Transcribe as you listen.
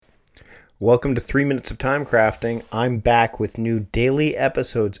Welcome to 3 Minutes of Time Crafting. I'm back with new daily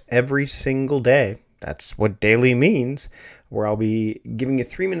episodes every single day. That's what daily means, where I'll be giving you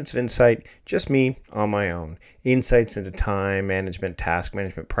 3 minutes of insight, just me on my own. Insights into time management, task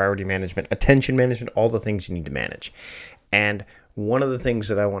management, priority management, attention management, all the things you need to manage. And one of the things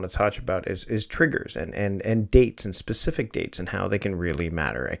that I want to touch about is triggers and dates and specific dates and how they can really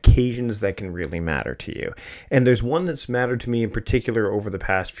matter, occasions that can really matter to you. And there's one that's mattered to me in particular over the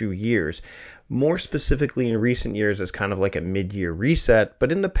past few years, more specifically in recent years as kind of like a mid-year reset,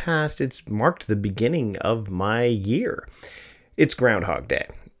 but in the past it's marked the beginning of my year. It's Groundhog Day.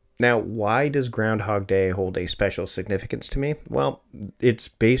 Now, why does Groundhog Day hold a special significance to me? Well, it's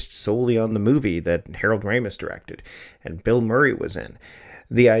based solely on the movie that Harold Ramis directed and Bill Murray was in.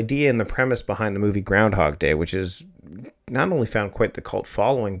 The idea and the premise behind the movie Groundhog Day, which has not only found quite the cult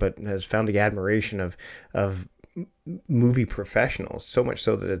following, but has found the admiration of movie professionals, so much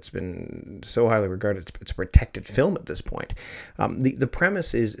so that it's been so highly regarded, it's a protected film at this point. The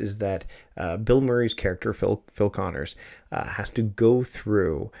premise is that Bill Murray's character, Phil Connors, has to go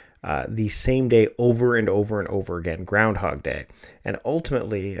through the same day over and over and over again, Groundhog Day. And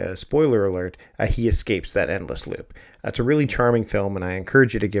ultimately, spoiler alert, he escapes that endless loop. It's a really charming film, and I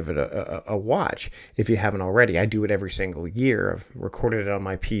encourage you to give it a watch if you haven't already. I do it every single year. I've recorded it on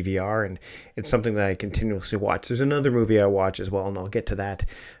my PVR, and it's something that I continuously watch. There's another movie I watch as well, and I'll get to that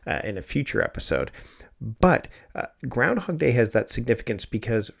in a future episode. But Groundhog Day has that significance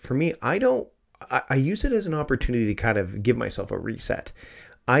because for me, I use it as an opportunity to kind of give myself a reset.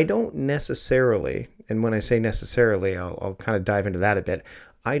 I don't necessarily, and when I say necessarily, I'll kind of dive into that a bit.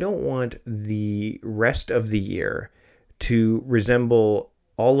 I don't want the rest of the year to resemble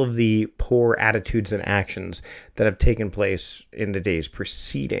all of the poor attitudes and actions that have taken place in the days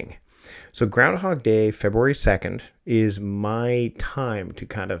preceding. So Groundhog Day, February 2nd, is my time to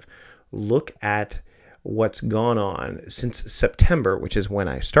kind of look at what's gone on since September, which is when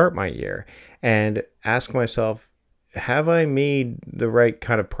I start my year, and ask myself, have I made the right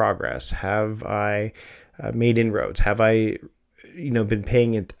kind of progress? Have I made inroads? Have I, been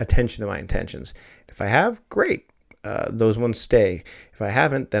paying attention to my intentions? If I have, great. Those ones stay. If I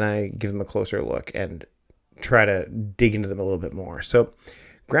haven't, then I give them a closer look and try to dig into them a little bit more. So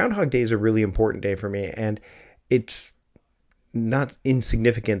Groundhog Day is a really important day for me, and it's not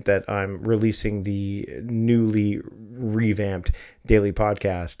insignificant that I'm releasing the newly revamped daily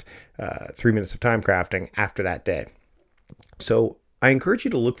podcast, 3 Minutes of Time Crafting, after that day. So I encourage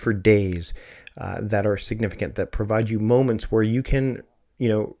you to look for days that are significant, that provide you moments where you can,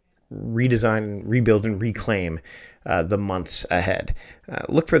 redesign and rebuild and reclaim the months ahead.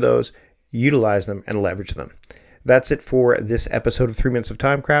 Look for those, utilize them, and leverage them. That's it for this episode of 3 Minutes of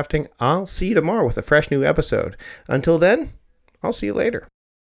Time Crafting. I'll see you tomorrow with a fresh new episode. Until then, I'll see you later.